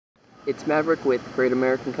It's Maverick with Great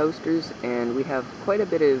American Coasters, and we have quite a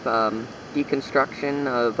bit of deconstruction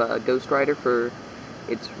of Ghost Rider for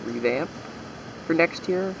its revamp for next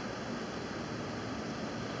year.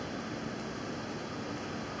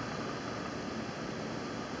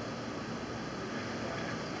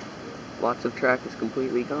 Lots of track is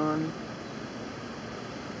completely gone.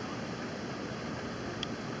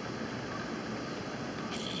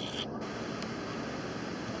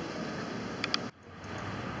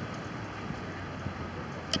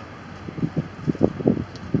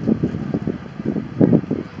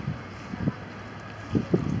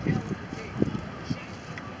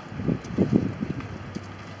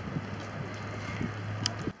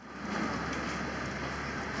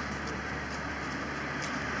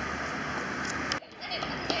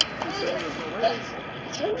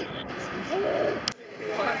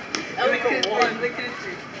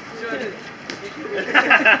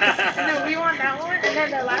 No, we want that one, and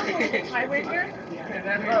then the last one is the tiebreaker. And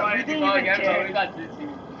then we didn't even check. We got Disney.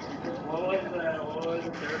 What was the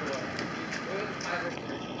third one?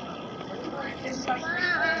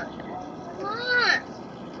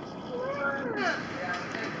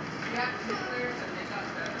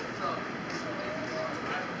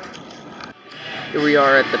 Here we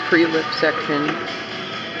are at the pre-lip section.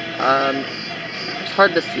 It's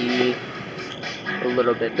hard to see a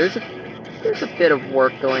little bit. There's a bit of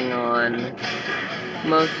work going on,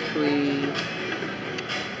 mostly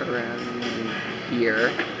around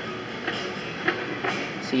here.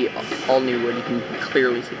 See, all new wood. You can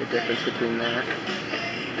clearly see the difference between that.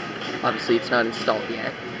 Obviously, it's not installed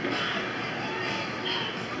yet.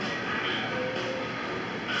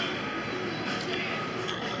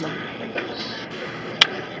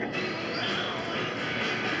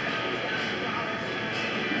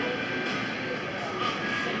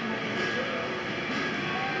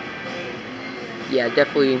 Yeah,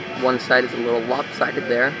 definitely one side is a little lopsided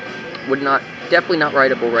there. Definitely not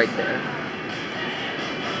rideable right there.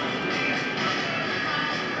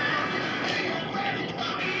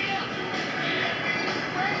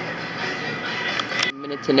 A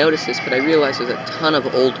minute to notice this, but I realize there's a ton of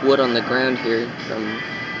old wood on the ground here from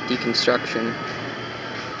deconstruction.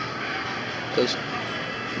 Goes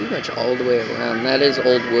pretty much all the way around. That is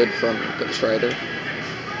old wood from Ghost Rider.